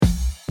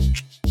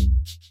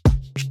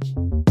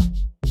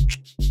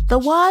The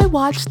Why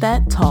Watch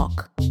That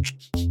Talk.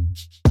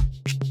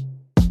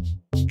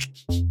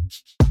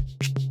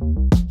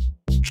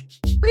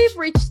 We've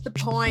reached the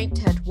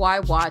point at Why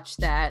Watch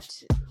That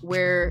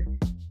where,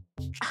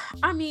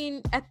 I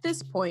mean, at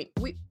this point,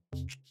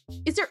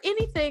 is there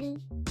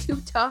anything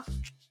too tough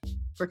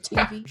for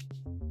TV?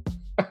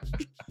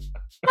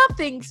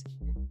 Nothing's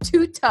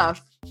too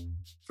tough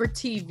for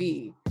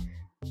TV.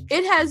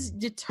 It has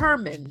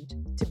determined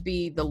to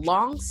be the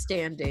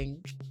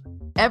long-standing,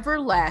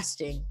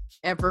 everlasting,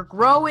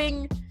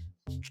 ever-growing,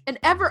 and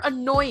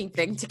ever-annoying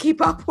thing to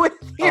keep up with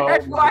here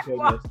at Why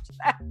Watch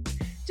That.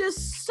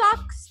 Just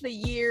sucks the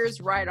years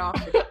right off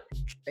the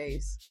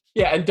face.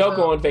 Yeah, and don't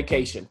go on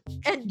vacation.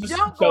 And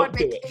don't go on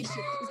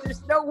vacation because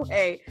there's no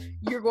way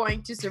you're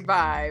going to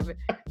survive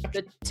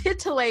the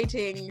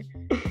titillating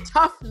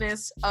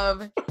toughness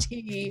of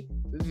TV.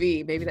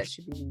 Maybe that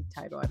should be the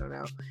title. I don't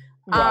know.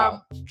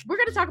 Wow. We're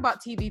going to talk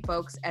about TV,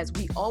 folks, as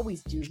we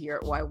always do here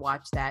at Why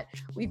Watch That.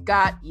 We've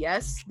got,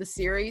 yes, the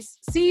series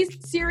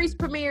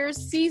premieres,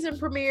 season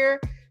premiere,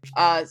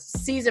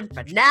 season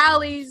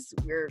finales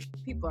where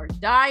people are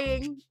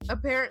dying,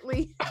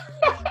 apparently,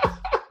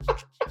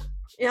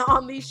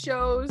 on these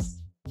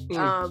shows.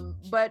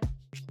 But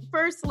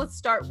first, let's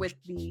start with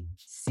the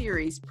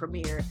series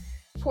premiere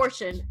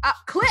portion.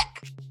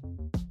 Clique,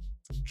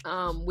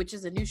 which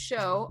is a new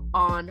show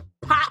on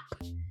Pop.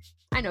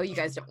 I know you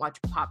guys don't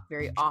watch Pop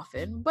very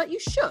often, but you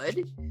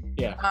should.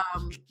 Yeah.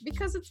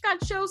 Because it's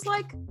got shows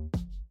like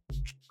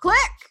Clique.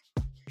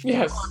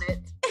 Yes. On it.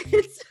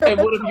 And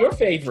one of your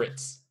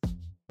favorites.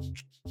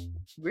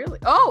 Really?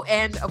 Oh,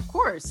 and of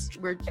course,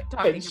 we're talking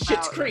about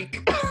Schitt's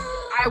Creek.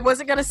 I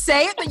wasn't going to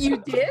say it, but you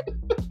did.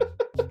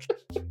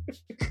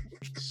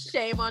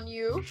 Shame on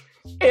you.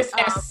 It's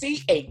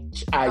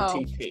SCHITT.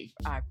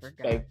 I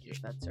forgot. Thank you.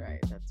 That's right.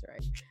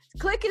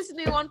 Clique is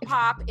new on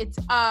Pop. It's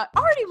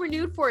already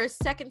renewed for a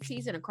second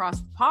season across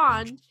the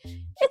pond.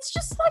 It's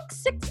just like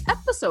 6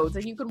 episodes,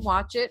 and you can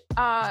watch it.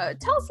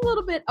 Tell us a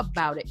little bit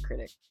about it,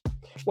 Critic.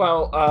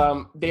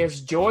 Well,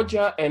 there's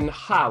Georgia and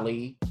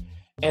Holly,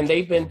 and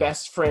they've been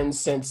best friends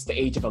since the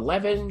age of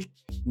 11.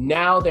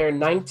 Now they're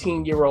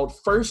 19-year-old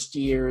first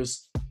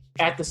years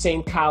at the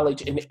same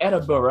college in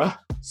Edinburgh,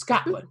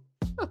 Scotland.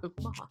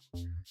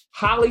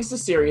 Holly's the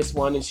serious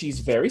one, and she's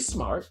very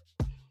smart.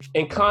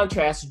 In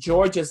contrast,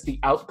 Georgia's the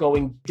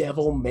outgoing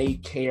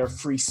devil-may-care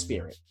free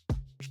spirit.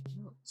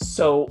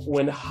 So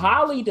when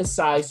Holly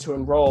decides to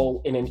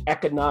enroll in an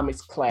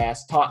economics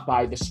class taught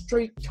by the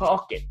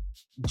straight-talking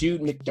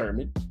Jude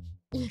McDermott,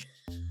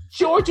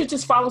 Georgia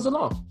just follows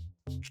along.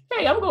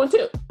 Hey, I'm going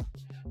too.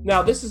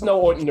 Now, this is no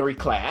ordinary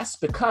class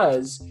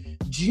because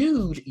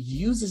Jude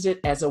uses it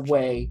as a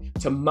way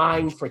to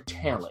mine for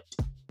talent.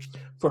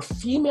 For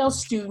female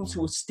students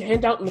who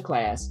stand out in the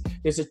class,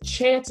 there's a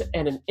chance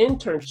at an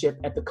internship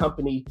at the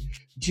company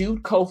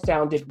Jude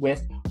co-founded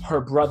with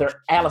her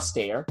brother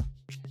Alistair,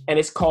 and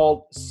it's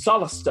called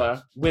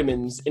Solister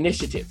Women's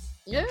Initiative.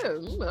 Yeah.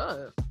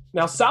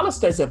 Now,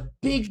 Solister is a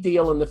big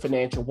deal in the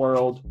financial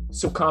world,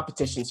 so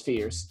competition's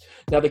fierce.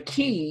 Now, the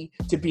key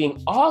to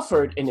being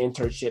offered an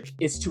internship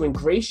is to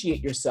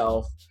ingratiate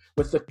yourself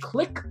with the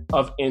clique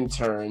of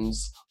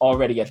interns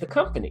already at the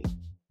company.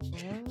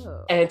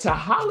 Oh. And to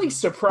Holly's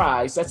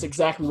surprise, that's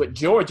exactly what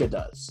Georgia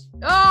does.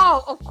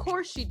 Oh, of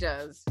course she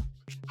does.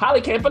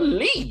 Holly can't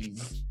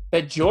believe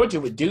that Georgia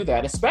would do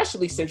that,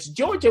 especially since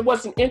Georgia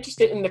wasn't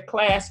interested in the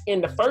class in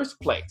the first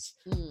place.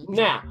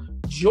 Now,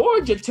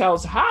 Georgia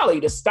tells Holly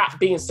to stop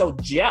being so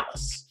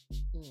jealous.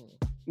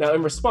 Now,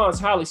 in response,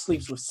 Holly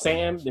sleeps with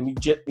Sam,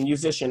 the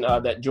musician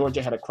that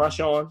Georgia had a crush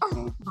on.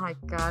 Oh my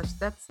gosh,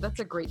 that's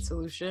a great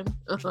solution.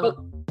 But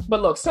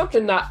look,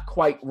 something not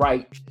quite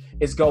right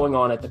is going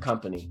on at the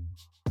company.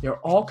 There are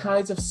all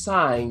kinds of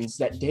signs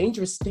that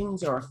dangerous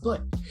things are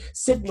afoot,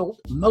 signaled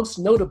most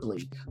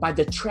notably by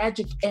the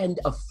tragic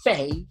end of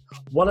Faye,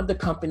 one of the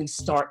company's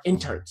star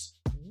interns.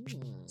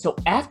 So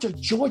after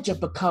Georgia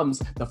becomes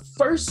the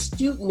first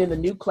student in the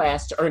new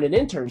class to earn an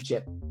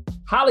internship,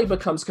 Holly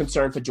becomes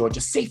concerned for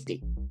Georgia's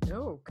safety.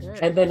 Okay.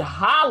 And then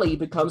Holly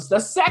becomes the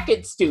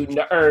second student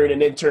to earn an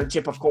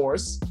internship, of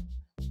course,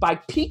 by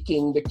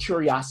piquing the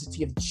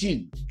curiosity of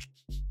Jude.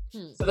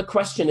 So the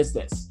question is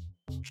this.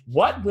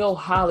 What will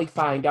Holly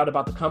find out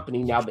about the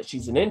company now that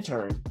she's an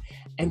intern?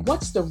 And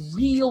what's the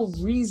real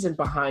reason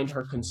behind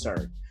her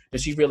concern?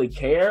 Does she really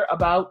care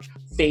about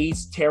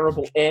Faye's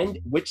terrible end,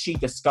 which she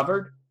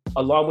discovered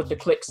along with the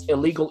clique's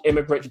illegal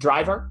immigrant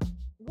driver?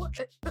 What?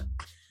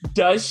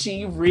 Does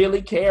she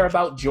really care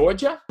about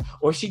Georgia?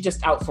 Or is she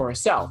just out for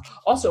herself?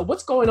 Also,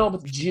 what's going on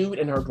with Jude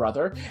and her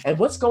brother? And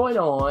what's going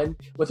on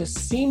with a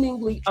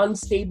seemingly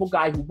unstable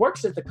guy who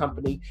works at the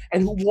company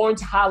and who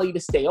warns Holly to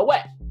stay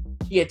away?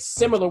 He had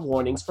similar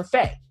warnings for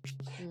Faye.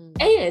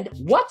 And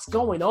what's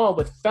going on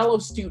with fellow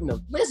student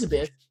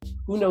Elizabeth,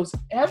 who knows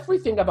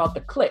everything about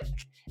the clique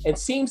and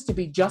seems to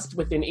be just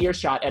within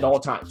earshot at all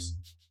times?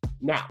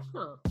 Now,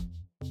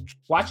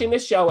 watching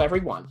this show,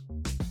 everyone,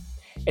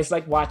 it's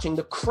like watching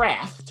The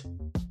Craft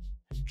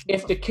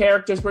if the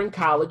characters were in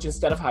college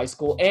instead of high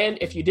school, and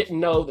if you didn't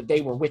know that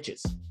they were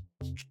witches.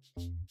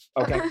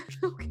 Okay.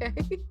 Okay.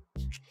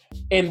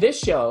 In this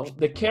show,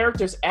 the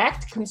characters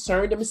act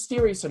concerned and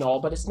mysterious and all,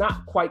 but it's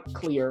not quite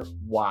clear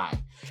why.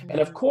 And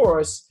of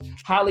course,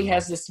 Holly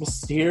has this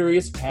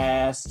mysterious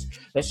past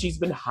that she's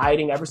been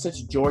hiding ever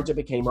since Georgia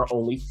became her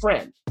only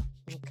friend.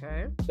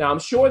 Okay. Now, I'm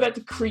sure that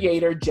the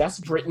creator, Jess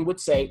Britton, would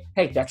say,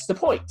 hey, that's the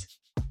point.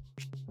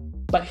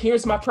 But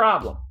here's my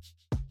problem.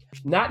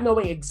 Not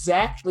knowing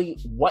exactly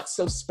what's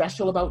so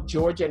special about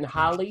Georgia and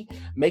Holly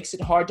makes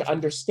it hard to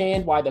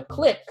understand why the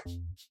Clique,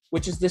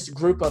 which is this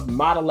group of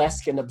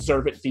model-esque and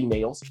observant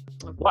females,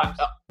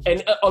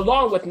 and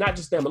along with not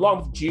just them, along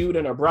with Jude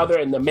and her brother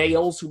and the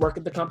males who work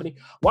at the company,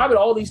 why would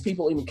all these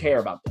people even care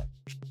about them?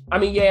 I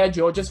mean, yeah,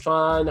 Georgia's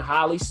fun,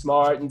 Holly's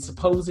smart, and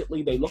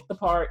supposedly they look the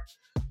part,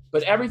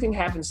 but everything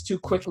happens too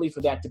quickly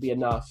for that to be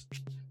enough.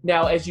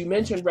 Now, as you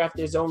mentioned, Ref,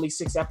 there's only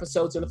 6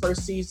 episodes in the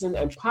first season,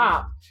 and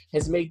Pop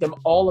has made them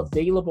all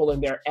available in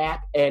their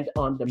app and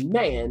on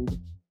demand,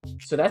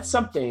 so that's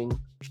something.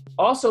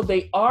 Also,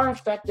 they are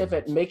effective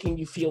at making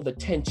you feel the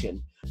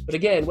tension. But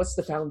again, what's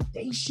the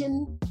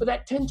foundation for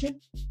that tension?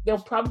 They'll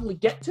probably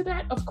get to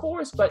that, of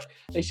course, but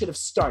they should have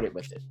started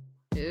with it.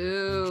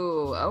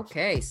 Ooh,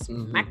 okay.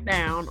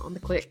 Smackdown on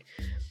the Clique.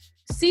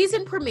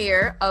 Season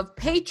premiere of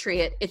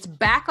Patriot. It's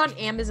back on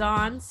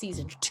Amazon,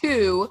 season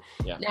 2.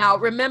 Yeah. Now,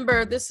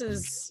 remember, this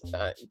is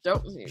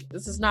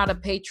not a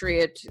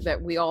Patriot that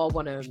we all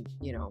want to,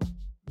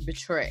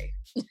 betray.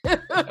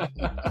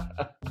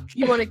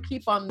 You want to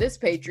keep on this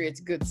Patriot's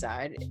good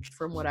side,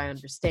 from what I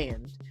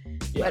understand.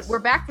 Yes. But we're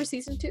back for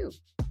season 2.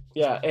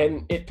 Yeah,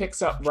 and it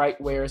picks up right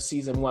where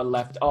season 1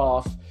 left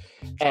off,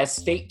 as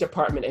State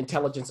Department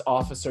intelligence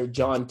officer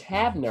John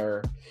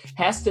Tavner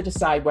has to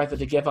decide whether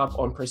to give up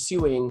on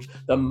pursuing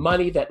the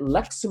money that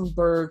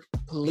Luxembourg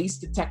police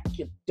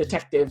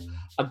detective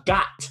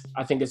Agat,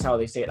 I think is how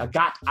they say it,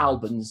 Agat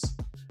Albans,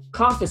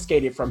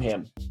 confiscated from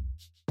him.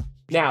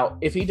 Now,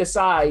 if he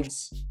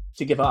decides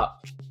to give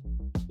up,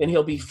 then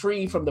he'll be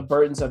free from the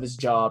burdens of his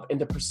job in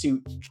the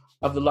pursuit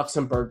of the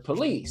Luxembourg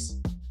police.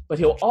 But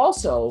he'll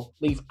also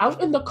leave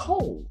out in the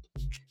cold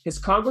his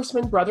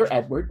congressman brother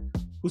Edward,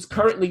 who's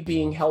currently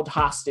being held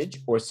hostage,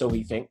 or so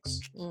he thinks,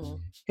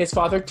 his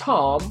father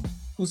Tom,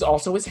 who's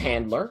also his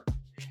handler,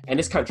 and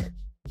his country.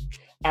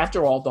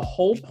 After all, the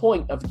whole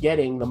point of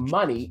getting the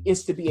money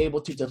is to be able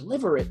to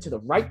deliver it to the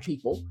right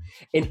people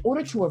in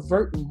order to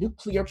avert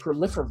nuclear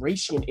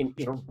proliferation in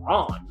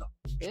Iran.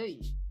 Hey.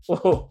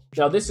 Oh,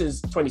 now this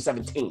is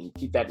 2017.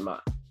 Keep that in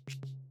mind.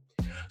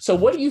 So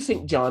what do you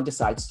think John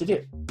decides to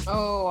do?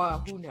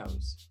 Oh, who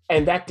knows?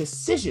 And that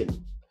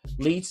decision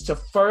leads to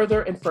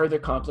further and further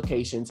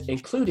complications,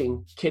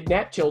 including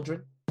kidnapped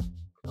children,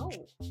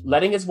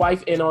 letting his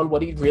wife in on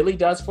what he really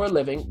does for a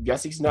living.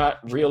 Guess he's not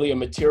really a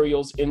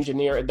materials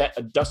engineer at that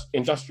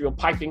industrial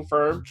piping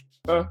firm.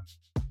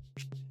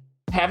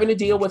 Having to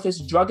deal with his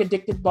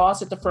drug-addicted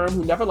boss at the firm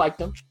who never liked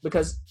him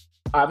because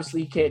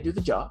obviously he can't do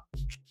the job.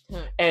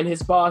 And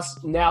his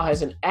boss now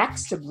has an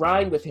axe to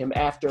grind with him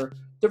after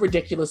the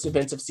ridiculous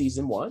events of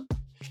season 1.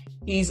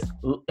 He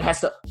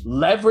has to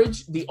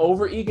leverage the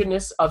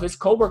overeagerness of his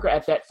coworker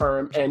at that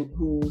firm and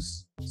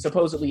who's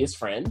supposedly his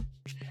friend.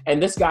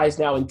 And this guy is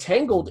now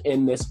entangled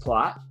in this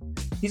plot.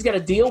 He's got to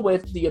deal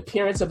with the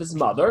appearance of his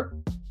mother,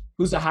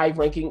 who's a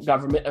high-ranking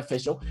government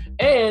official.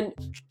 And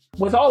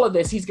with all of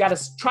this, he's got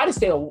to try to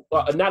stay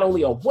not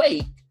only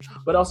awake,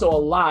 but also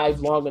alive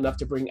long enough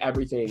to bring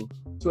everything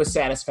to a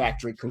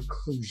satisfactory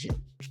conclusion.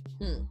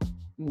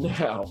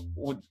 Now,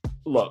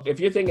 look, if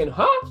you're thinking,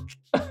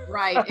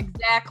 Right,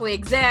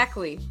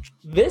 exactly.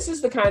 This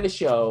is the kind of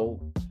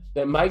show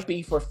that might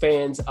be for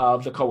fans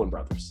of the Coen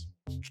brothers.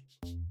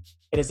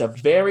 It is a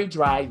very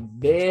dry,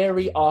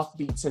 very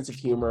offbeat sense of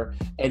humor,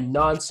 and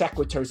non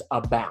sequiturs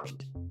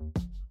abound.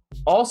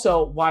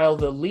 Also, while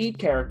the lead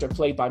character,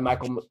 played by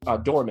Michael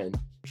Dorman,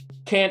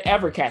 can't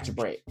ever catch a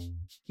break,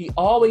 he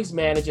always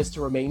manages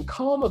to remain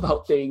calm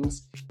about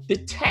things,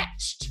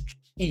 detached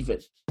even.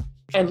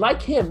 And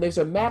like him, there's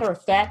a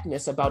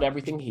matter-of-factness about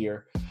everything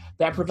here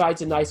that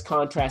provides a nice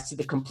contrast to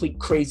the complete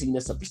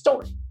craziness of the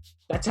story.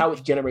 That's how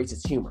it generates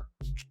its humor.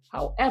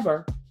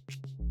 However,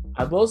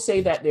 I will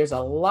say that there's a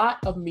lot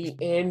of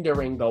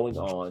meandering going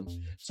on.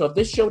 So if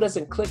this show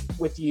doesn't click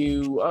with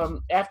you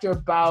after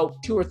about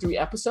 2 or 3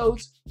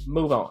 episodes,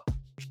 move on.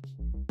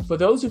 For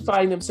those who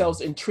find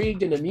themselves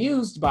intrigued and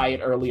amused by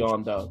it early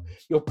on, though,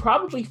 you'll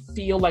probably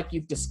feel like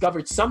you've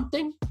discovered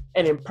something,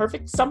 an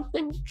imperfect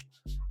something,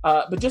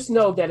 but just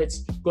know that it's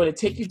going to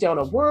take you down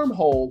a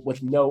wormhole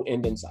with no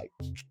end in sight.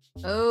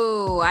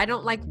 Oh, I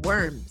don't like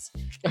worms.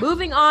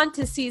 Moving on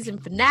to season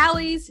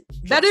finales,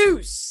 The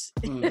Deuce.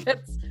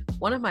 It's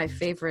one of my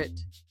favorite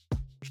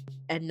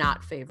and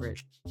not favorite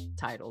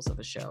titles of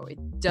a show.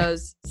 It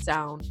does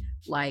sound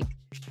like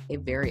a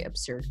very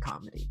absurd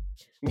comedy.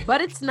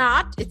 But it's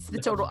not. It's the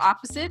total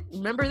opposite.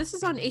 Remember, this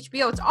is on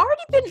HBO. It's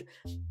already been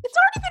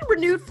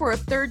renewed for a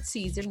 3rd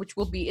season, which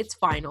will be its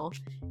final.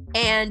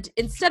 And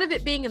instead of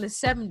it being in the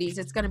 70s,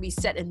 it's going to be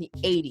set in the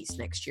 80s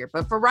next year.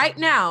 But for right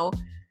now,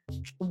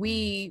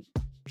 we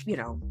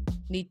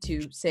need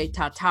to say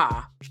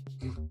ta-ta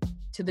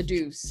to the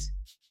deuce.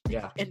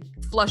 Yeah. And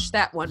flush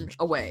that one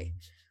away.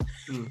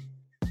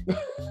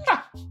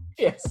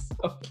 Yes.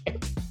 Okay.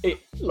 Hey,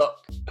 look,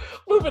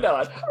 moving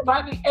on.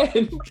 By the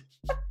end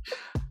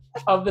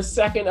of the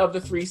second of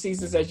the 3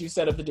 seasons, as you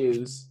said, of the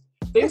Deuce,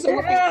 things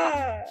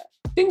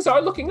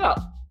are looking up.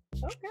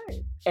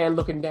 Okay. And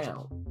looking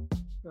down.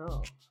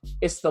 Oh.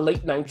 It's the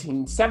late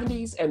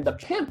 1970s, and the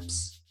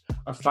pimps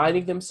are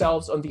finding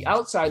themselves on the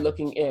outside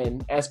looking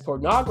in as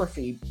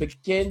pornography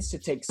begins to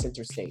take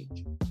center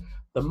stage.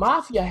 The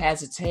mafia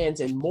has its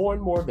hands in more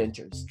and more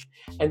ventures,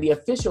 and the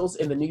officials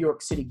in the New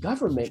York City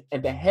government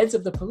and the heads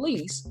of the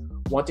police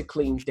want to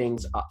clean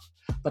things up.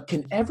 But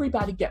can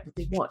everybody get what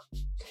they want?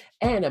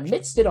 And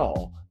amidst it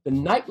all, the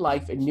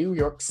nightlife in New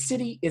York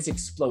City is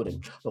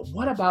exploding. But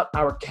what about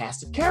our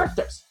cast of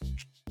characters?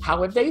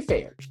 How have they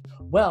fared?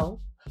 Well,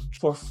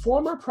 for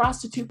former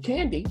prostitute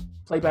Candy,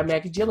 played by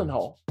Maggie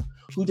Gyllenhaal,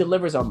 who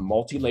delivers a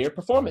multi-layered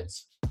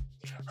performance.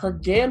 Her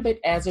gambit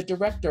as a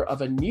director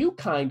of a new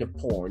kind of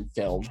porn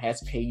film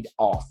has paid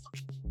off.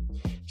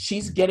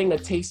 She's getting a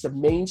taste of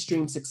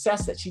mainstream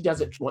success that she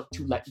doesn't want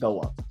to let go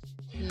of.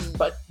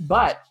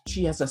 But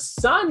she has a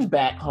son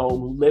back home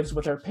who lives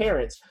with her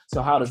parents,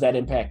 so how does that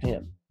impact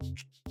him?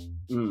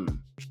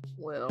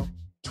 Well,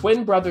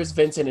 twin brothers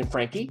Vincent and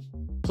Frankie,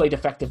 played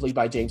effectively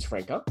by James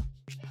Franco,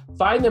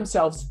 find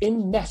themselves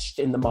enmeshed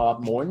in the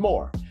mob more and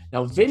more.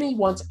 Now, Vinny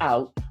wants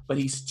out, but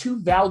he's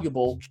too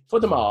valuable for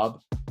the mob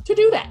to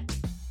do that.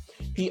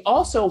 He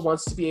also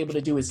wants to be able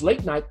to do his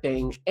late night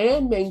thing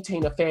and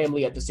maintain a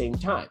family at the same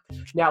time.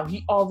 Now,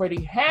 he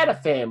already had a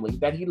family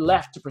that he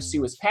left to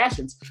pursue his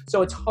passions,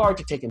 so it's hard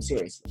to take him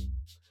seriously.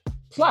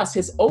 Plus,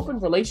 his open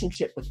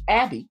relationship with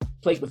Abby,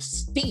 played with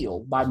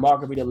Steel by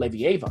Margarita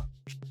Levieva,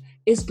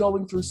 is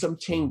going through some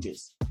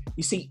changes.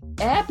 You see,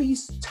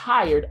 Abby's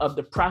tired of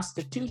the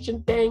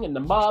prostitution thing and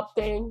the mob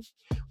thing,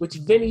 which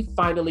Vinny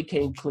finally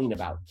came clean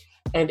about.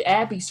 And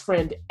Abby's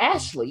friend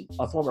Ashley,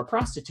 a former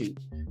prostitute,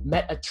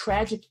 met a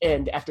tragic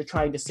end after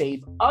trying to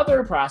save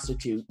other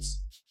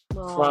prostitutes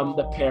from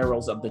the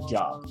perils of the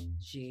job.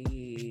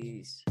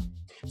 Jeez.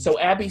 So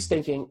Abby's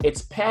thinking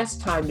it's past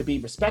time to be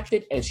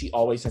respected, and she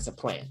always has a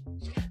plan.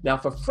 Now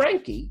for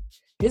Frankie,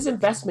 his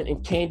investment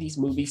in Candy's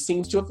movie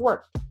seems to have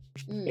worked.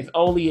 If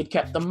only he'd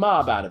kept the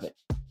mob out of it.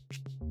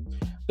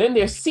 Then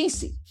there's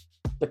Cece,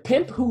 the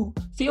pimp who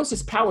feels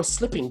his power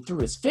slipping through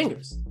his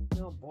fingers,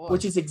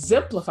 which is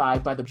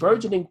exemplified by the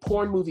burgeoning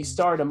porn movie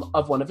stardom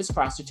of one of his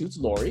prostitutes,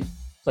 Lori,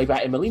 played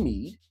by Emily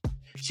Mead.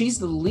 She's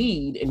the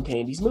lead in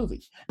Candy's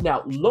movie.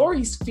 Now,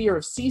 Lori's fear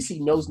of Cece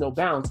knows no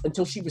bounds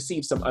until she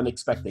receives some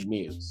unexpected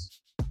news.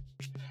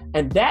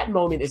 And that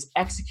moment is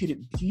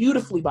executed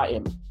beautifully by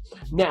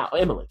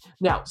Emily.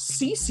 Now,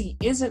 Cece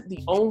isn't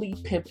the only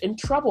pimp in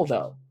trouble,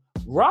 though.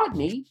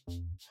 Rodney,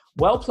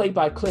 well played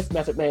by Cliff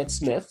Method Man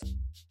Smith,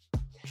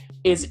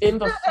 is in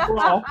the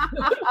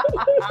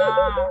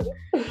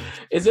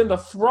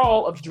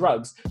thrall of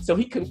drugs. So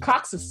he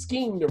concocts a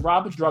scheme to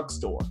rob a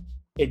drugstore.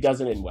 It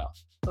doesn't end well.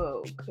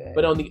 Okay.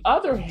 But on the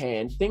other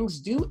hand,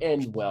 things do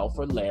end well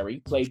for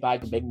Larry, played by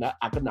Gbegna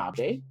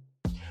Akanabe,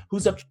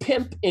 who's a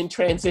pimp in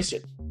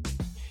transition.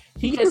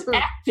 He has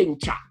acting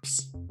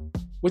chops,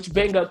 which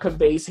Benga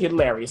conveys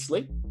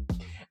hilariously,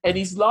 and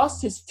he's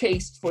lost his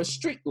taste for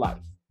street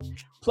life.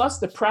 Plus,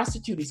 the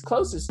prostitute he's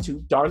closest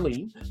to,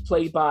 Darlene,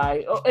 played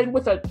by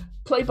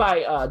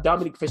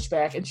Dominique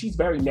Fishback, and she's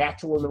very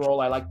natural in the role.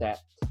 I like that.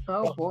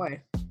 Oh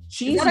boy,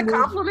 is that a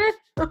compliment?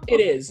 It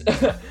is.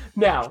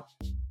 Now,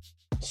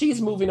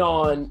 she's moving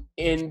on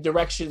in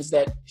directions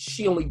that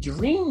she only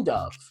dreamed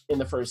of in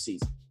the first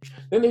season.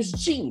 Then there's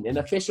Gene, an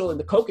official in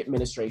the Koch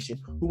administration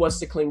who wants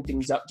to clean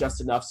things up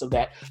just enough so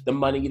that the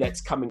money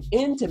that's coming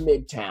into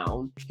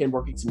Midtown can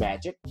work its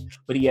magic,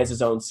 but he has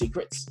his own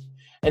secrets.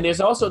 And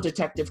there's also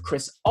Detective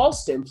Chris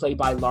Alston, played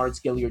by Lawrence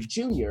Gilliard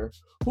Jr.,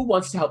 who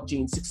wants to help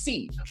Gene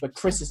succeed, but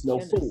Chris is no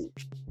fool.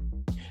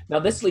 Now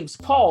this leaves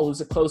Paul,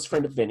 who's a close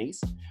friend of Vinny's,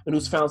 and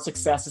who's found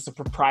success as a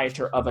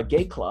proprietor of a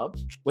gay club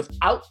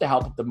without the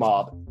help of the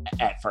mob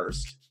at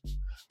first.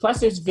 Plus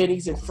there's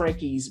Vinny's and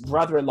Frankie's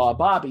brother-in-law,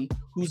 Bobby,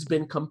 who's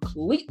been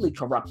completely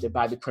corrupted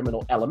by the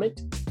criminal element,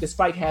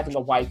 despite having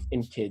a wife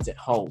and kids at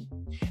home.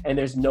 And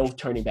there's no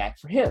turning back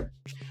for him.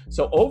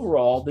 So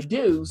overall, The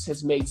Deuce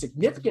has made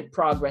significant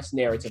progress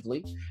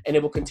narratively, and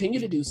it will continue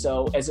to do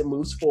so as it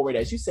moves forward,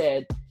 as you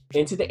said,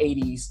 into the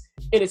 80s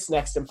in its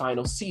next and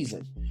final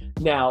season.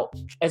 Now,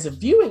 as a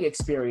viewing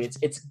experience,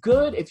 it's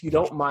good if you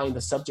don't mind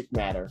the subject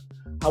matter.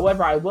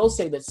 However, I will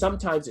say that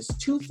sometimes it's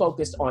too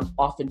focused on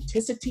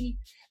authenticity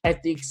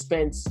at the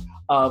expense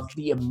of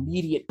the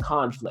immediate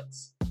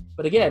conflicts.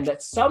 But again,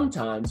 that's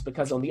sometimes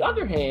because, on the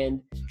other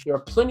hand, there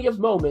are plenty of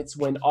moments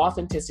when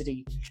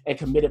authenticity and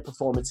committed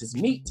performances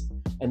meet,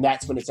 and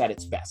that's when it's at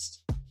its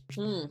best.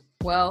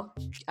 Well,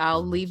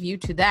 I'll leave you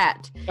to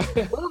that.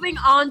 Moving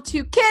on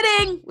to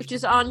Kidding, which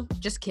is on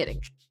Just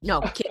Kidding.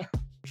 No, Kidding.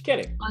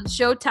 Kidding. On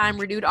Showtime,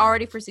 renewed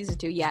already for season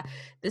 2. Yeah,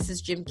 this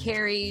is Jim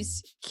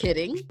Carrey's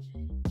Kidding.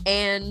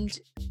 And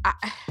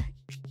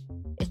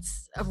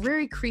it's a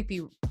very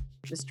creepy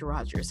Mr.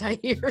 Rogers, I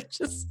hear.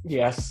 Just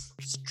Yes.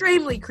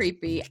 extremely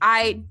creepy.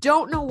 I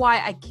don't know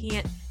why I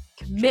can't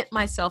commit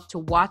myself to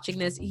watching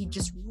this. He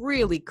just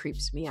really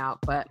creeps me out.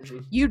 But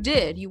you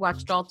did. You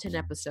watched all 10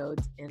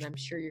 episodes, and I'm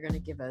sure you're going to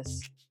give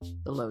us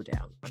the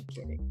lowdown. I'm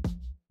kidding.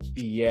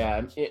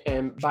 Yeah,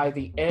 and by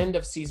the end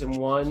of season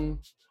 1,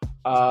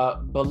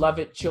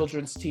 beloved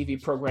children's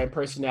TV program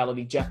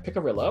personality Jeff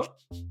Picarillo,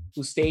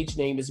 whose stage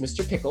name is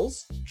Mr.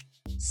 Pickles,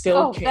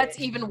 still can't. That's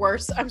even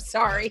worse. I'm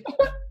sorry.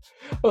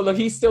 Well, look,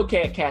 he still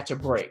can't catch a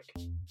break.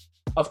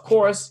 Of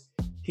course,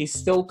 he's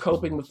still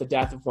coping with the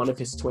death of one of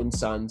his twin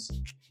sons,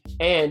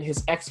 and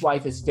his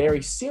ex-wife is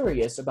very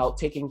serious about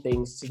taking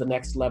things to the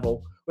next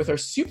level with her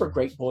super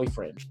great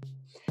boyfriend.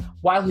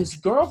 While his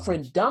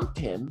girlfriend dumped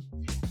him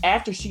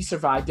after she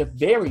survived a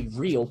very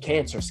real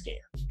cancer scare.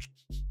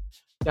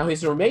 Now,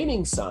 his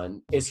remaining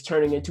son is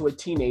turning into a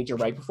teenager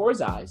right before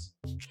his eyes,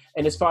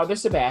 and his father,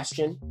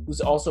 Sebastian, who's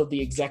also the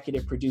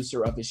executive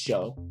producer of his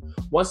show,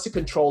 wants to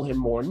control him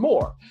more and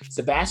more.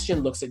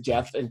 Sebastian looks at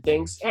Jeff and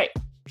thinks, hey,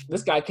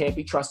 this guy can't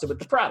be trusted with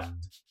the product.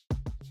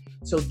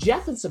 So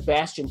Jeff and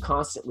Sebastian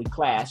constantly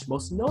clash,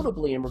 most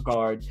notably in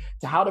regard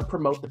to how to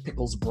promote the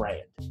Pickles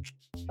brand.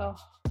 Oh.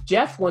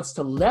 Jeff wants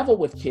to level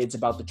with kids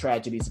about the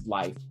tragedies of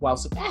life, while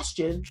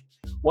Sebastian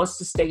wants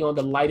to stay on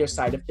the lighter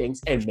side of things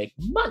and make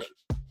money,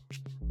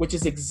 which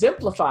is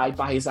exemplified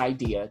by his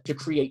idea to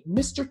create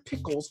Mr.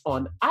 Pickles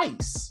on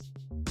Ice,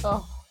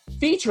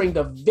 featuring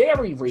the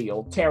very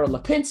real Tara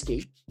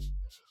Lipinski,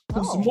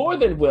 who's more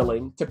than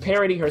willing to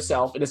parody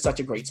herself into such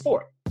a great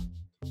sport.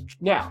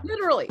 Now,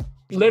 literally.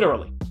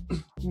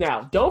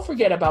 Now, don't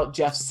forget about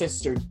Jeff's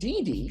sister,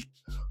 Dee Dee,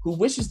 who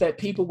wishes that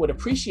people would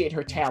appreciate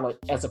her talent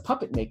as a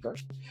puppet maker,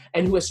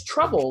 and who has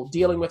trouble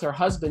dealing with her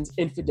husband's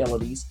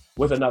infidelities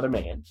with another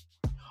man,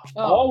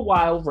 all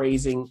while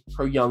raising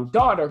her young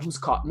daughter who's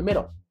caught in the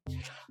middle.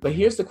 But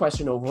here's the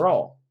question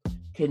overall.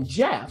 Can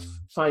Jeff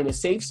find a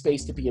safe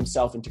space to be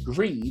himself and to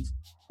grieve,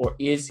 or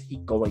is he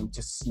going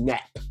to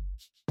snap?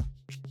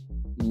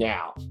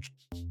 Now,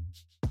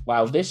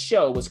 while this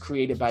show was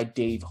created by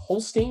Dave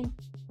Holstein,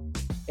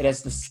 it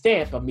has the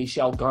stamp of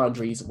Michel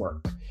Gondry's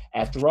work.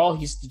 After all,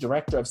 he's the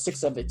director of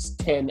 6 of its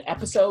 10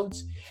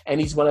 episodes,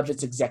 and he's one of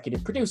its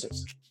executive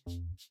producers.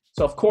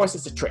 So, of course,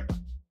 it's a trip.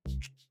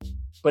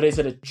 But is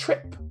it a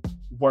trip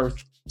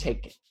worth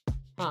taking?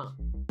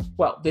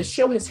 Well, this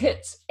show has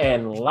hits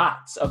and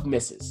lots of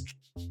misses.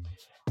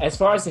 As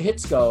far as the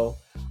hits go,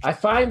 I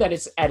find that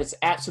it's at its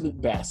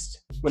absolute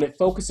best when it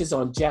focuses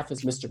on Jeff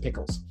as Mr.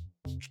 Pickles.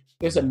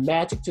 There's a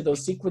magic to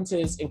those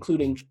sequences,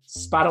 including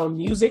spot-on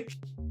music,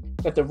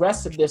 that the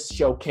rest of this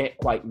show can't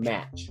quite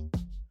match.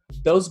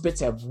 Those bits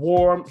have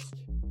warmth,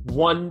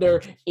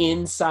 wonder,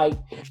 insight,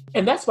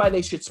 and that's why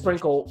they should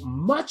sprinkle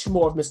much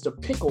more of Mr.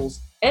 Pickles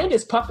and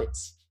his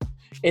puppets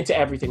into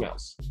everything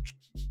else.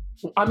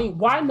 I mean,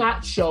 why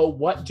not show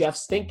what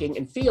Jeff's thinking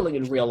and feeling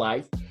in real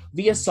life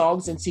via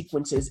songs and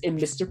sequences in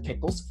Mr.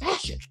 Pickles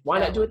fashion? Why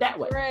not do it that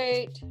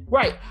way?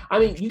 Right. I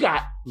mean, you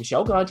got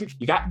Michel Gondry,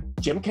 you got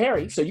Jim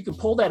Carrey, so you can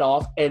pull that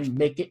off and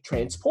make it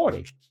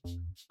transporting.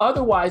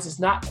 Otherwise, it's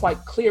not quite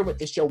clear what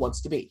this show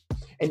wants to be.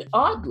 And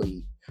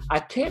oddly, I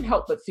can't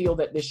help but feel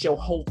that this show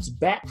holds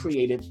back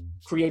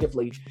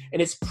creatively in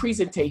its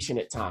presentation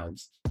at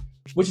times,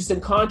 which is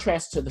in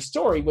contrast to the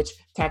story, which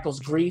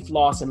tackles grief,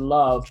 loss, and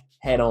love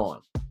head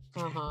on.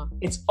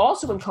 It's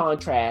also in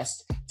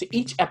contrast to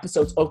each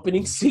episode's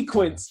opening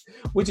sequence,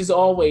 which is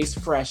always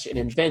fresh and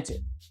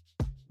inventive.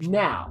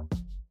 Now,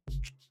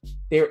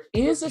 there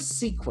is a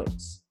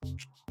sequence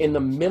in the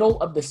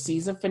middle of the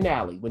season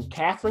finale when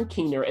Catherine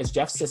Keener, as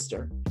Jeff's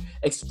sister,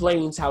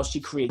 explains how she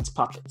creates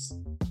puppets.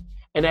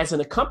 And as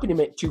an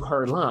accompaniment to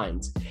her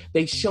lines,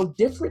 they show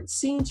different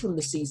scenes from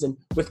the season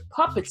with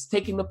puppets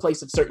taking the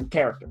place of certain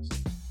characters.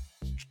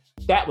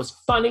 That was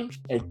funny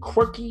and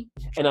quirky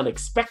and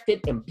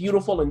unexpected and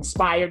beautiful,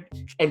 inspired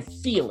and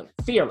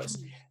fearless.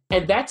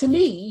 And that, to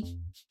me,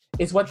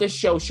 is what this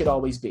show should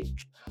always be.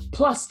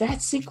 Plus,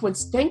 that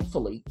sequence,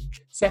 thankfully,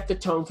 set the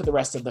tone for the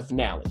rest of the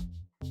finale.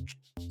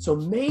 So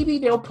maybe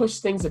they'll push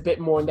things a bit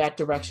more in that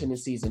direction in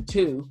season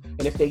 2.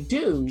 And if they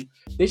do,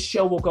 this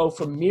show will go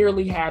from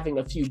merely having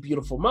a few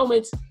beautiful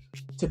moments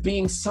to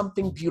being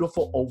something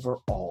beautiful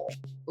overall.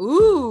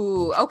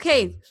 Ooh,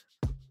 okay.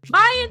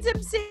 Mayans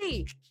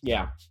MC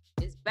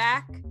is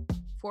back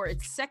for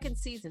its second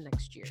season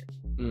next year.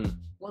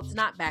 Well, it's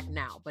not back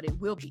now, but it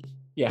will be.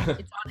 Yeah.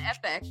 It's on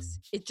FX.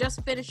 It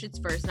just finished its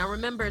first. Now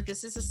remember,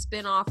 this is a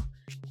spin-off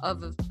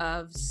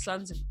of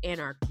Sons of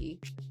Anarchy.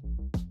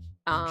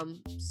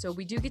 So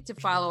we do get to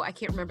follow, I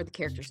can't remember the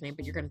character's name,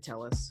 but you're going to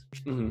tell us,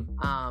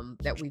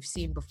 that we've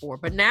seen before.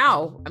 But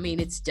now, I mean,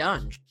 it's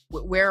done.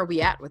 Where are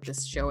we at with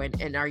this show?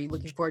 And are you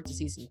looking forward to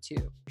season 2?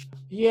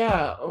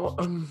 Yeah.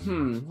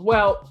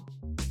 Well,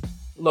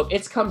 look,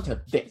 it's come to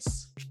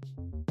this.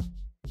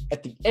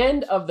 At the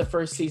end of the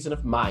first season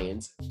of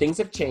Mayans, things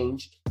have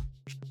changed,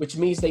 which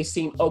means they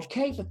seem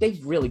okay, but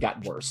they've really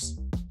got worse.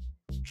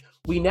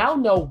 We now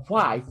know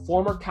why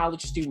former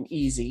college student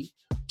Easy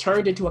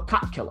turned into a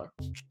cop killer.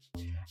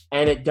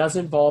 And it does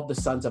involve the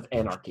Sons of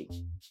Anarchy.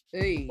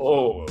 Hey.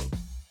 Oh.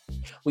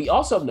 We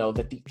also know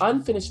that the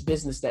unfinished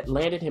business that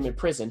landed him in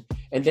prison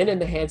and then in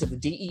the hands of the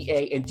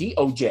DEA and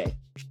DOJ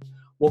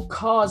will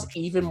cause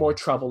even more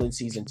trouble in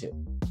season 2.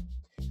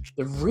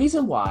 The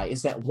reason why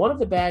is that one of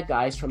the bad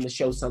guys from the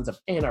show Sons of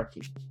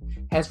Anarchy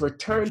has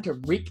returned to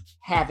wreak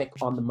havoc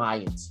on the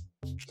Mayans.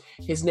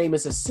 His name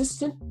is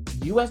Assistant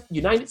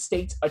United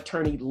States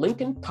Attorney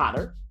Lincoln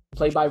Potter,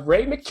 played by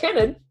Ray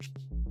McKinnon.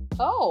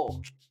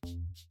 Oh.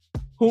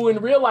 Who in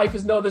real life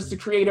is known as the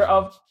creator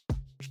of,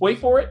 wait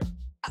for it,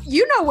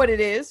 you know what it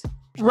is.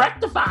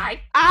 Rectify.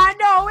 I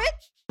know it.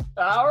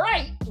 All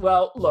right.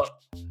 Well, look,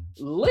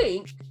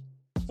 Link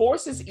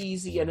forces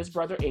Easy and his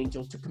brother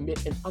Angel to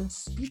commit an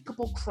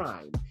unspeakable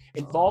crime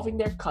involving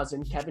their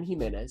cousin, Kevin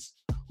Jimenez,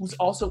 who's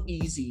also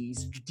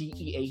Easy's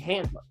DEA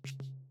handler.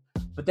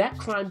 But that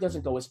crime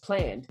doesn't go as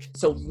planned,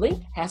 so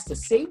Link has to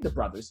save the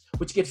brothers,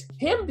 which gives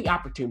him the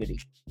opportunity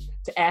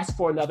to ask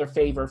for another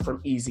favor from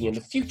Easy in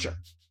the future.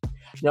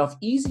 Now, if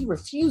Easy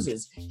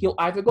refuses, he'll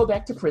either go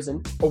back to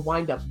prison or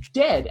wind up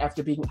dead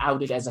after being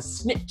outed as a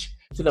snitch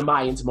to the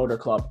Mayans Motor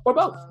Club, or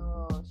both.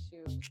 Oh,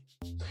 shoot.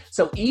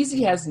 So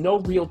Easy has no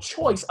real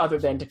choice other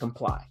than to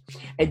comply.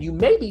 And you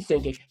may be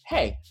thinking,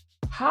 hey,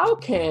 how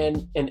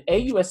can an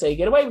AUSA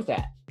get away with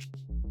that?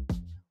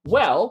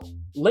 Well,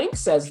 Link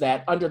says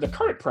that under the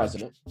current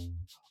president,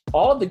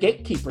 all the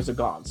gatekeepers are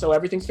gone, so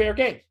everything's fair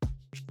game.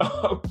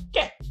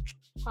 Okay.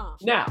 Huh.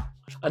 Now,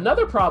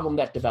 another problem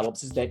that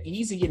develops is that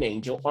Easy and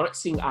Angel aren't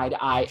seeing eye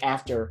to eye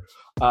after,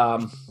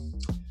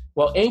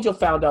 Angel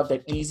found out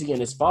that Easy and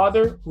his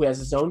father, who has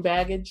his own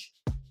baggage,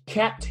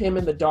 kept him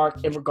in the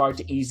dark in regard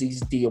to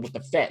Easy's deal with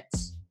the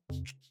feds.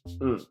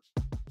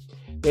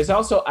 There's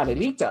also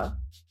Adelita,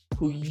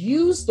 who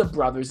used the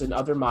brothers and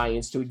other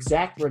Mayans to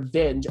exact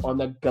revenge on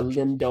the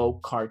Galindo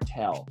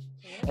cartel.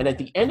 And at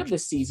the end of the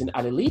season,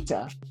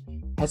 Adelita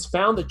has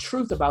found the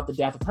truth about the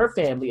death of her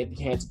family at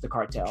the hands of the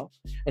cartel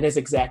and has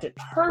exacted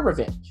her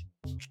revenge.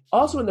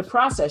 Also in the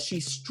process, she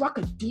struck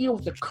a deal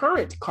with the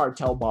current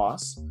cartel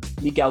boss,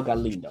 Miguel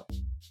Galindo.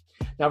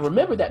 Now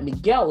remember that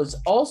Miguel is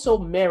also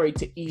married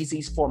to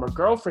Easy's former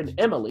girlfriend,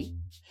 Emily,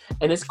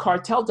 and his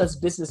cartel does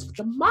business with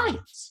the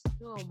Mayans.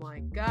 Oh my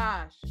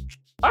gosh.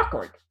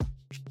 Awkward.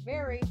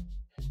 Very.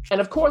 And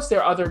of course,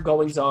 there are other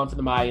goings-on for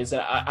the Mayans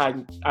that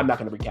I'm not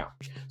going to recount.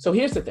 So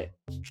here's the thing.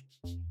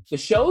 The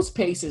show's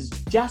pace is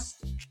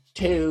just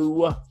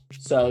too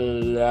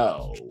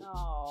slow.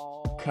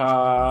 Oh.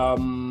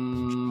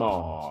 Come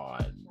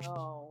on.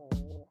 No.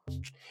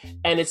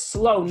 And it's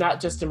slow not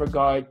just in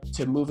regard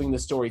to moving the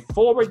story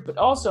forward, but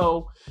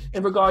also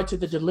in regard to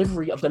the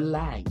delivery of the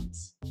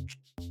lines.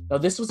 Now,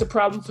 this was a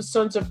problem for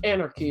Sons of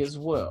Anarchy as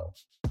well.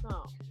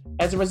 Oh.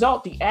 As a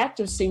result, the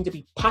actors seem to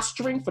be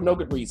posturing for no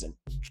good reason.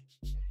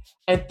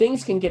 And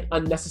things can get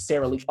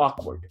unnecessarily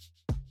awkward.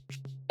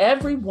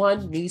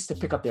 Everyone needs to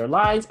pick up their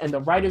lines, and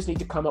the writers need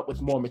to come up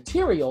with more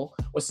material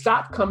or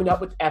stop coming up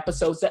with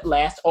episodes that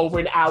last over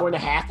an hour and a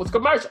half with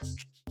commercials.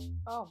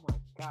 Oh my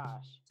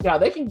gosh. Now,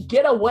 they can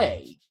get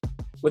away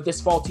with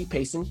this faulty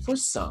pacing for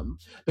some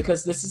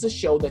because this is a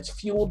show that's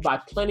fueled by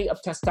plenty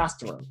of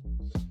testosterone.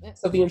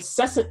 So the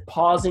incessant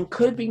pausing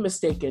could be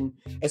mistaken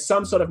as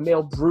some sort of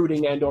male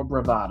brooding and or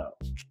bravado.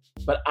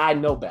 But I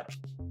know better.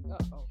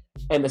 Uh-oh.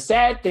 And the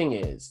sad thing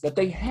is that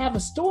they have a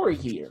story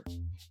here,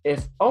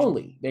 if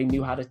only they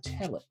knew how to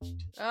tell it.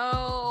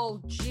 Oh,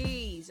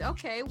 geez.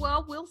 Okay,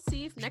 well, we'll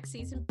see if next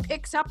season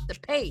picks up the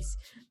pace.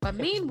 But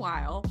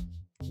meanwhile,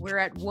 we're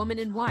at Woman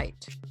in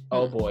White.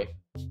 Oh, boy.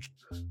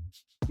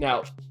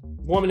 Now,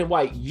 Woman in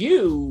White,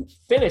 you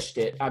finished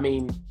it. I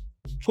mean,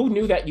 who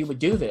knew that you would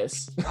do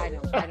this? I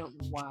don't know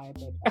why,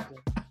 but I did.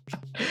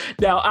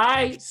 Now,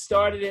 I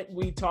started it.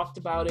 We talked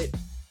about it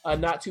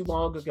not too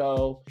long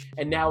ago,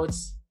 and now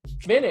it's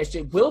finished.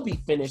 It will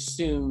be finished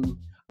soon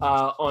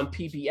on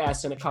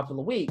PBS in a couple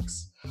of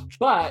weeks.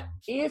 But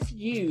if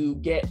you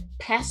get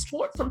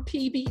Passport from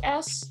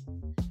PBS,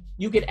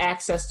 you get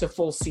access to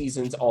full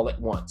seasons all at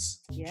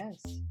once.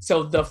 Yes.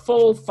 So the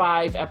full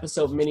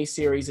 5-episode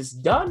miniseries is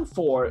done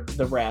for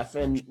the Ref,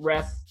 and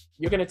Ref,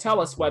 you're going to tell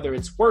us whether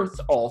it's worth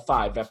all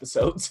 5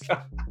 episodes.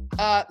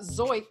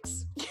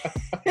 Zoinks.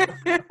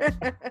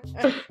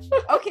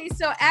 Okay,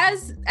 so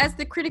as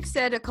the critic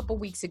said a couple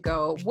weeks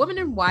ago, Woman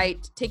in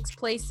White takes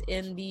place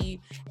in the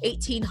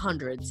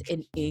 1800s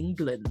in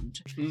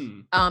England,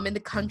 in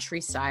the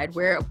countryside,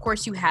 where, of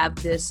course, you have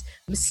this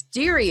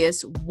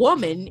mysterious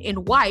woman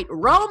in white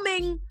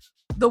roaming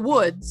the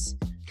woods,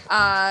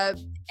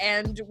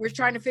 and we're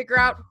trying to figure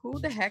out who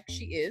the heck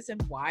she is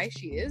and why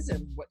she is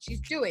and what she's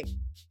doing.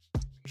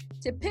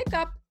 To pick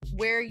up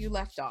where you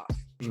left off,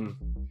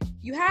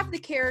 you have the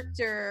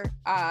character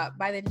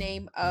by the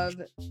name of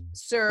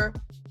Sir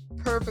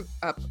Perfect.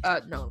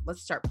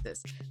 Let's start with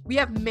this. We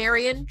have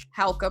Marion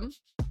Halcombe,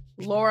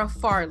 Laura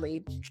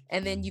Farley,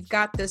 and then you've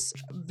got this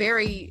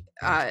very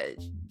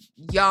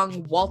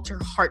young Walter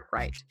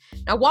Hartwright.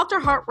 Now, Walter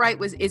Hartwright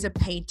is a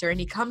painter, and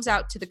he comes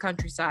out to the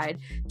countryside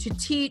to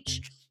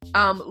teach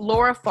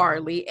Laura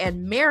Farley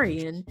and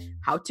Marion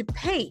how to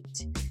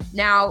paint.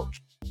 Now,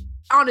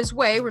 On his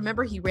way,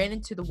 remember, he ran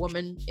into the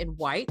woman in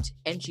white,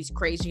 and she's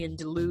crazy and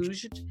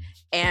deluged,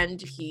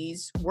 and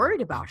he's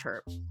worried about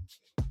her.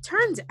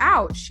 Turns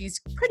out she's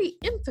pretty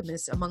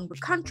infamous among the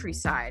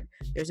countryside.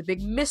 There's a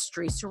big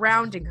mystery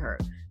surrounding her.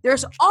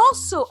 There's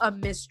also a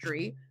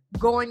mystery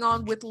going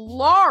on with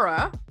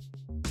Laura,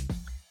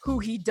 who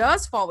he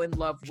does fall in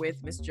love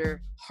with, Mr.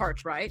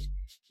 Hartright,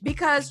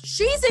 because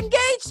she's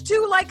engaged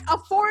to like a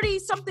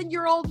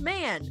 40-something-year-old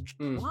man.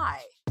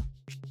 Why?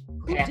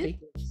 Who did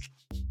this?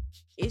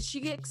 Is she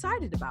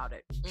excited about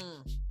it?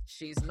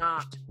 She's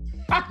not.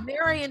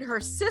 Marion, her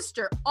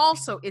sister,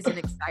 also isn't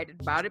excited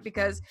about it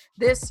because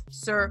this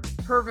Sir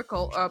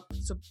Percival,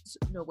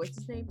 what's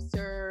his name?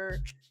 Sir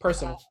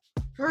Percival.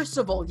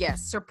 Percival,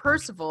 yes. Sir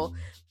Percival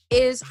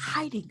is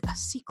hiding a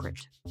secret.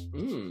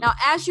 Now,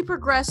 as you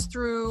progress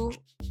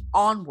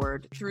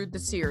onward through the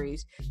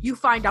series, you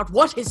find out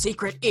what his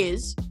secret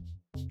is,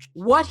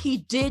 what he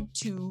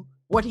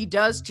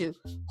does to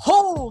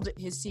hold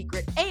his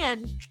secret,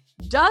 and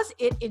does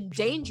it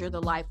endanger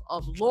the life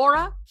of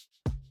Laura,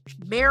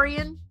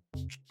 Marion,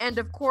 and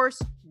of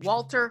course,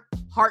 Walter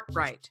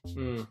Hartright?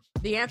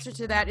 The answer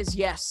to that is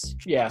yes.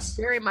 Yes.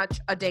 Very much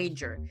a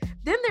danger.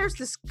 Then there's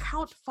this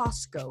Count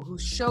Fosco who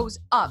shows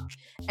up,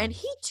 and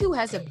he too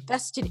has a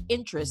vested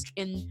interest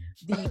in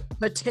the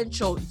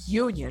potential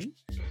union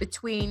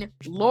between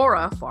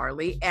Laura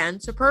Farley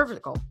and Sir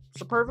Percival.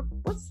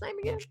 What's his name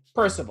again?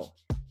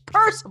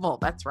 Percival,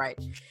 that's right.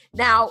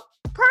 Now,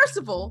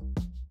 Percival,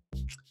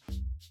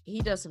 he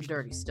does some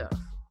dirty stuff,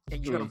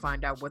 and you're going to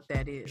find out what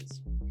that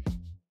is.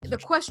 The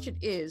question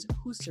is,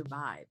 who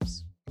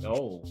survives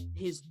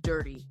his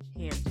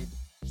dirty-handed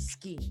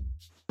scheme?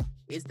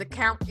 Is the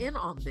Count in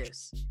on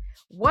this?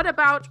 What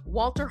about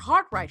Walter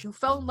Hartright, who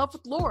fell in love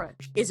with Laura?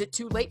 Is it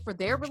too late for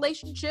their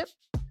relationship?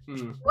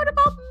 What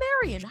about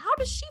Marion? How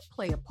does she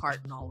play a part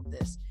in all of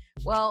this?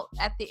 Well,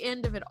 at the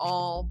end of it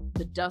all,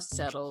 the dust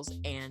settles,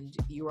 and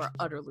you are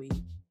utterly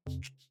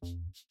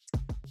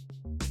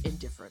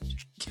indifferent.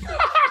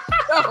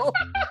 So,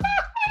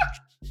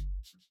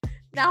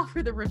 now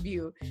for the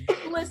review.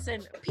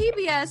 Listen,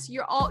 PBS,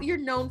 you're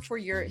known for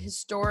your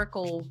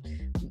historical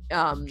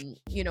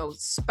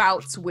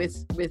spouts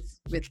with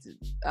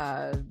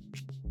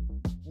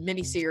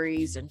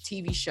miniseries and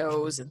TV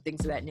shows and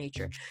things of that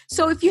nature.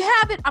 So if you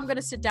haven't, I'm going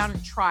to sit down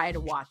and try to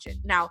watch it.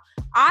 Now,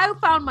 I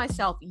found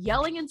myself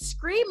yelling and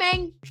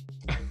screaming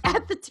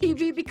at the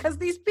TV because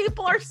these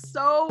people are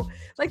so,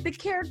 like, the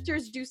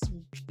characters do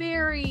some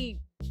very,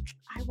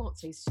 I won't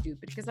say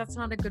stupid because that's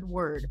not a good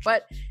word,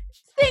 but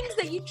things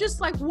that you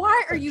just like,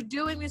 why are you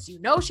doing this? You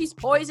know she's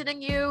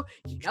poisoning you.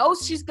 You know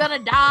she's gonna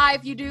die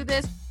if you do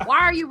this. Why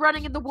are you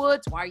running in the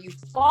woods? Why are you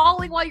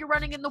falling while you're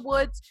running in the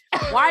woods?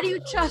 Why do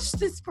you trust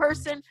this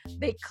person?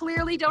 They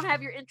clearly don't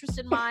have your interest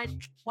in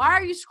mind. Why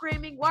are you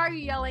screaming? Why are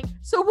you yelling?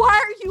 So why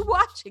are you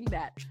watching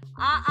that?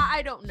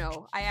 I don't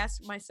know. I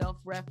asked myself,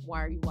 Ref,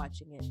 why are you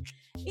watching it?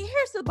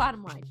 Here's the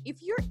bottom line.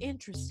 If you're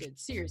interested,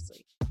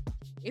 seriously,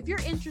 if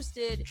you're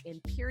interested in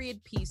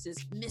period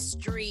pieces,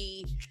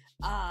 mystery,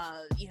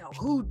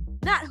 who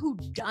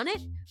done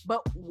it,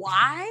 but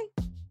why?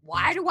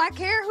 Why do I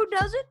care who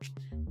does it?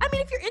 I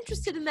mean, if you're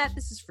interested in that,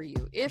 this is for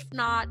you. If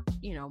not,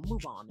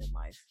 move on in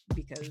life,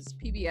 because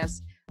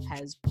PBS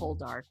has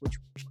Poldark, which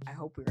I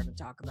hope we're going to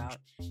talk about.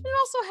 It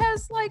also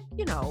has,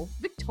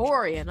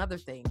 Victoria and other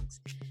things.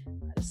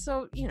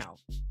 So,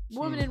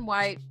 Woman in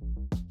White,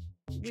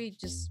 we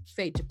just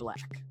fade to black.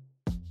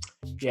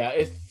 Yeah,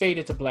 it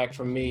faded to black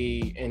for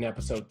me in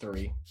episode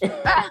 3.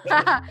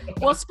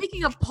 Well,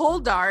 speaking of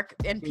Poldark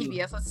and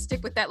PBS, let's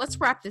stick with that. Let's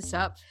wrap this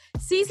up.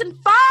 Season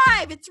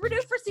 5! It's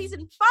renewed for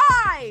season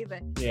 5!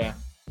 Yeah.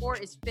 4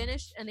 is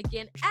finished. And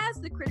again, as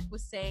the critic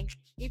was saying,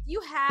 if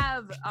you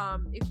have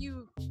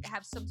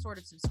some sort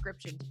of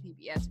subscription to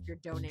PBS, if you're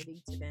donating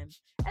to them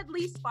at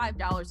least $5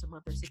 a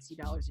month or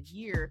 $60 a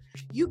year,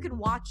 you can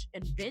watch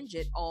and binge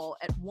it all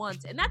at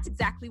once. And that's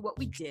exactly what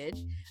we did.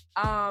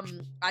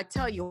 I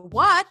tell you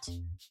what,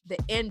 the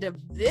end of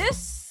this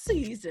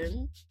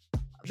season,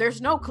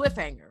 there's no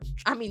cliffhanger.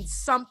 I mean,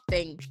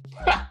 something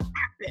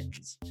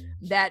happens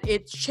that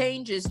it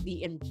changes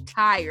the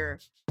entire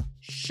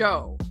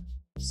show.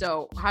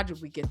 So how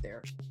did we get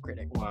there,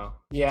 critic? Wow.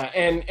 Yeah,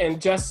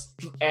 and just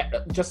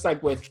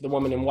like with The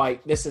Woman in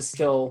White, this is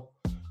still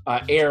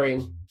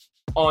airing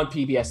on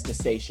PBS the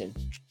station.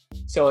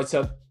 So it's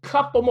a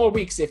couple more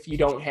weeks if you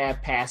don't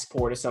have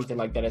Passport or something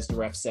like that, as the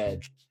ref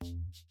said.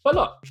 But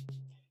look,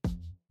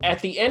 at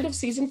the end of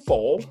season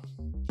 4,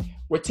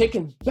 we're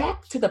taken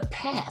back to the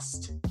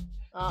past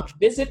to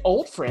visit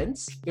old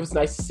friends. It was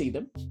nice to see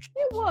them.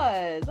 It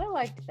was. I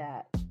liked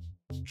that.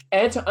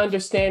 And to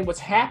understand what's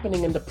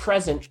happening in the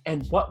present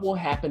and what will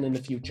happen in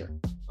the future.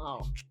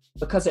 Oh.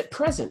 Because at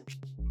present,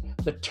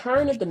 the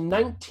turn of the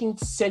 19th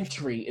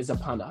century is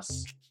upon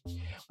us,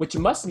 which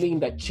must mean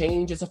that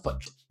change is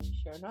afoot.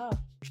 Sure enough.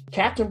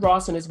 Captain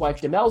Ross and his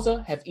wife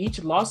Demelza have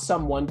each lost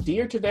someone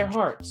dear to their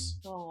hearts.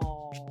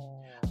 Oh.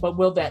 But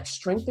will that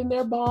strengthen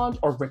their bond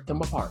or rip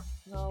them apart?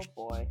 Oh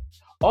boy.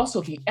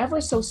 Also, the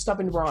ever so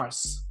stubborn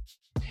Ross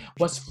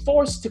was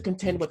forced to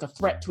contend with a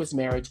threat to his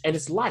marriage and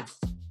his life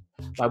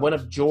by one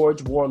of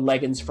George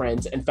Warlegan's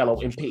friends and fellow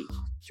MP.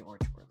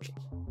 George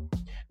Worley.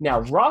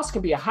 Now, Ross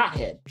can be a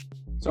hothead,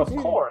 so of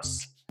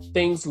course,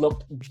 things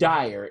looked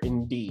dire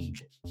indeed.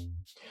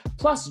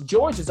 Plus,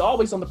 George is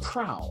always on the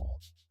prowl.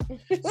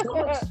 So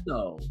much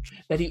so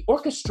that he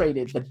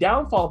orchestrated the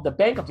downfall of the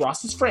bank of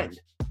Ross's friend.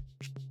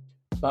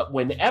 But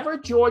whenever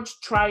George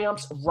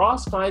triumphs,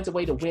 Ross finds a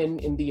way to win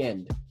in the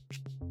end.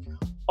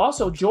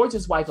 Also,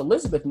 George's wife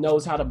Elizabeth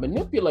knows how to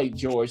manipulate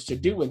George to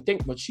do and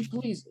think what she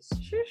pleases.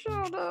 She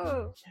sure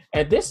does.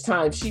 And this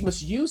time, she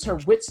must use her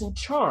wits and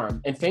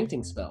charm and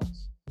fainting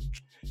spells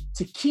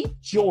to keep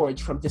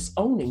George from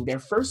disowning their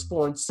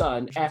firstborn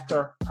son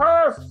after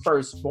her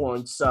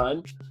firstborn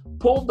son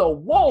pulled the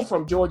wool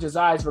from George's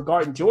eyes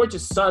regarding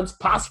George's son's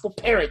possible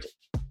parentage.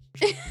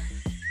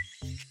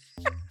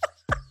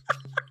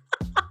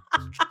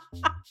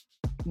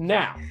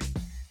 Now,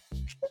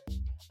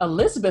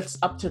 Elizabeth's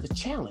up to the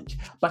challenge,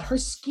 but her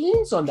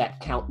schemes on that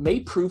count may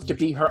prove to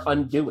be her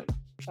undoing.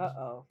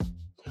 Uh-oh.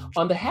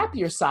 On the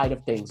happier side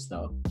of things,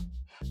 though,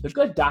 the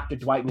good Dr.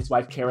 Dwight and his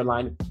wife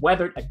Caroline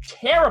weathered a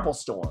terrible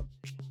storm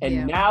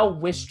and now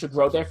wish to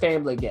grow their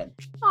family again.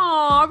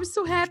 Oh, I was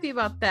so happy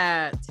about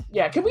that.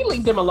 Yeah, can we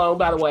leave them alone,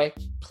 by the way?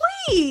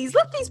 Please,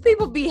 let these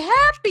people be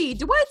happy.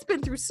 Dwight's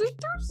been through so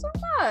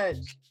much.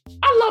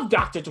 I love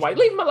Dr. Dwight.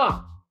 Leave him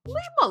alone. Leave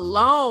him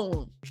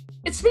alone.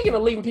 And speaking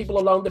of leaving people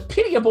alone, the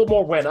pitiable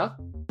Morwenna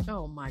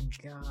Oh my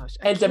gosh.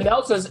 and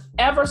Demelza's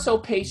ever so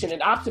patient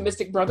and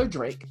optimistic brother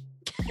Drake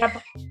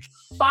have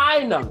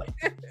finally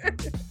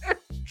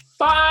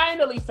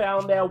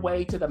found their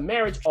way to the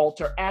marriage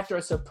altar after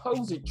a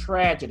supposed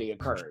tragedy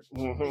occurred.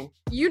 Mm-hmm.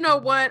 You know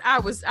what?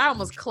 I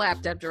almost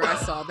clapped after I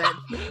saw that.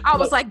 I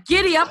was like,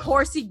 giddy up,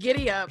 horsey,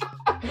 giddy up.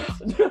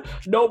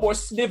 No more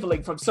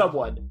sniveling from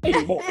someone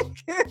anymore.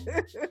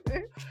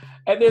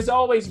 And there's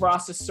always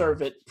Ross's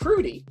servant,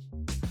 Prudy,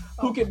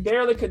 who can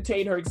barely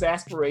contain her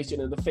exasperation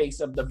in the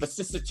face of the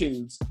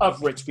vicissitudes of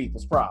rich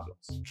people's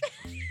problems.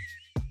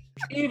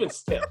 Even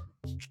still,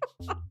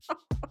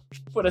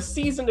 for the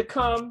season to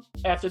come,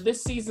 after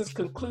this season's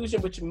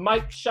conclusion, which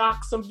might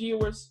shock some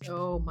viewers,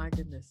 oh my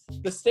goodness,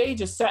 the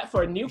stage is set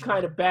for a new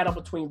kind of battle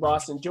between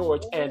Ross and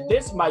George, and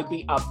this might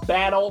be a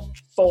battle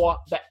for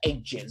the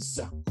ages.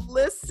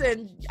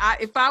 Listen,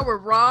 if I were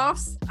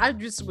Ross, I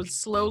just would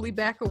slowly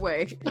back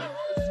away.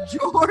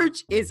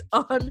 George is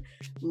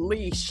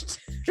unleashed.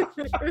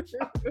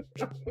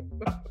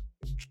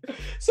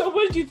 So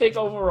what did you think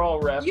overall,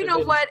 Ref? You know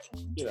what?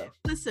 You know.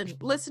 Listen,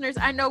 listeners,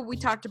 I know we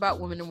talked about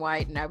Women in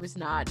White and I was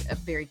not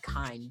very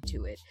kind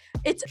to it.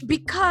 It's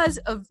because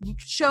of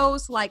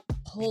shows like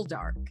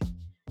Poldark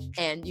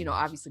and, you know,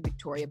 obviously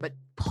Victoria, but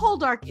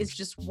Poldark is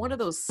just one of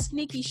those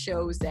sneaky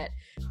shows that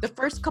the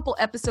first couple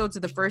episodes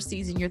of the first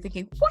season, you're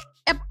thinking, what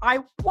am I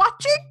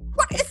watching?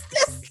 What is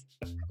this?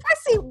 I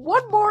see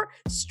one more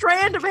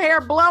strand of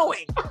hair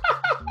blowing.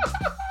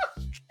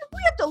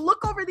 We have to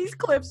look over these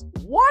clips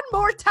one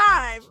more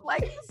time.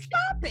 Like,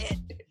 stop it.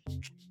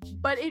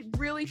 But it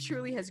really,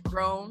 truly has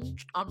grown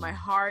on my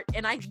heart.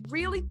 And I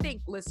really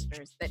think,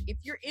 listeners, that if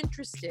you're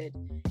interested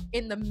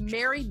in the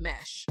merry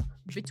mesh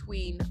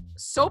between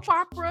soap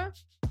opera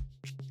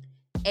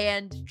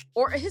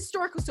or a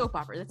historical soap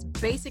opera, that's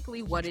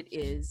basically what it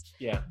is.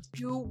 Yeah.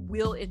 You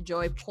will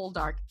enjoy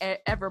Poldark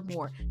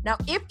evermore. Now,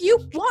 if you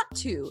want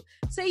to,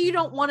 say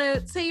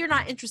you're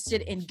not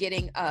interested in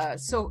getting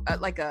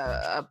like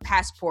a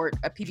passport,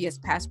 a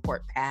PBS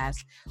passport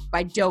pass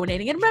by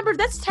donating. And remember,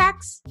 that's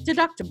tax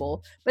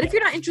deductible. But if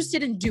you're not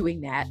interested in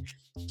doing that,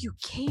 you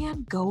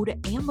can go to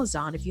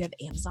Amazon if you have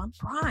Amazon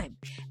Prime,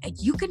 and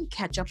you can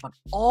catch up on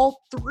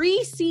all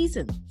 3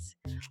 seasons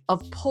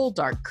of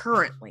Poldark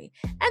currently.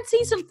 And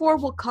season 4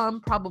 will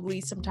come probably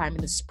sometime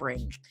in the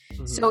spring.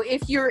 Mm-hmm. So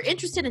if you're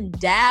interested in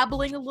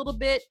dabbling a little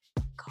bit,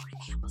 go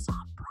to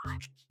Amazon Prime.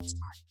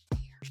 Start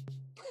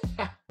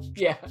there.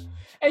 Yeah.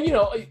 And, you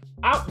know,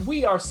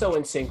 we are so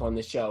in sync on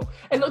this show.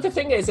 And look, the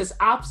thing is, it's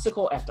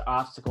obstacle after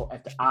obstacle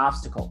after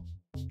obstacle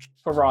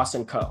for Ross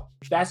and Co.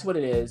 That's what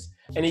it is.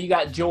 And then you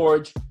got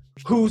George,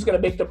 who's going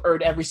to make them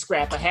earn every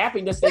scrap of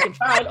happiness they can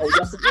find. Oh,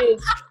 yes, it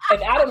is.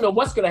 And I don't know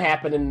what's going to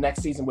happen in the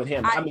next season with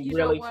him. I mean,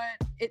 really. Know what?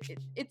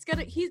 It's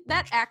going to,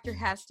 that actor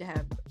has to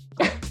have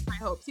high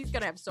hopes. He's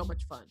going to have so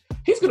much fun.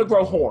 He's going to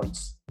grow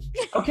horns.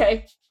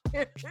 Okay.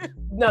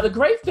 Now, the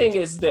great thing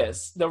is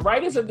this. The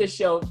writers of this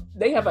show,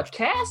 they have a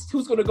cast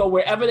who's going to go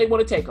wherever they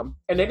want to take them.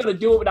 And they're going to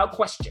do it without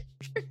question.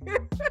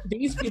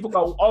 These people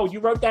go, oh, you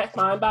wrote that?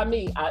 Fine by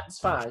me. It's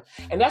fine.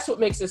 And that's what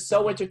makes it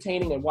so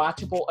entertaining and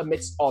watchable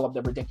amidst all of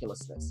the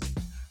ridiculousness.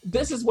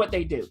 This is what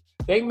they do.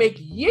 They make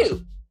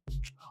you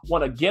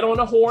want to get on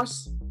a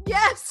horse.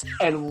 Yes.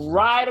 And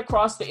ride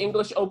across the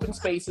English open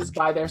spaces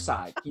by their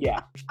side.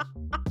 Yeah.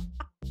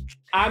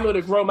 I'm going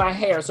to grow my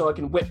hair so I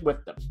can whip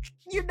with them.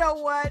 You know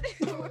what?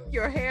 Whip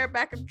your hair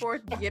back and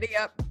forth. Giddy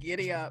up,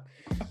 giddy up.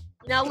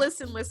 Now,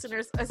 listen,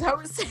 listeners, as I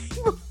was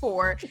saying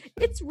before,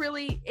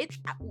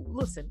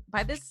 listen,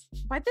 by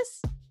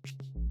this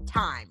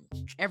time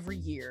every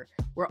year,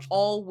 we're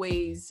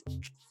always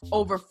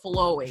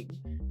overflowing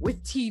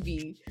with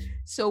TV.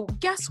 So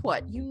guess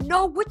what? You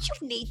know what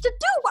you need to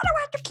do. Why do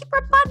I have to keep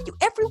reminding you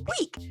every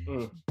week?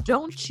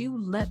 Don't you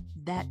let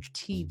that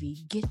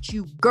TV get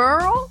you,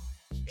 girl.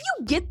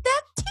 You get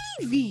that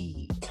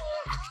TV.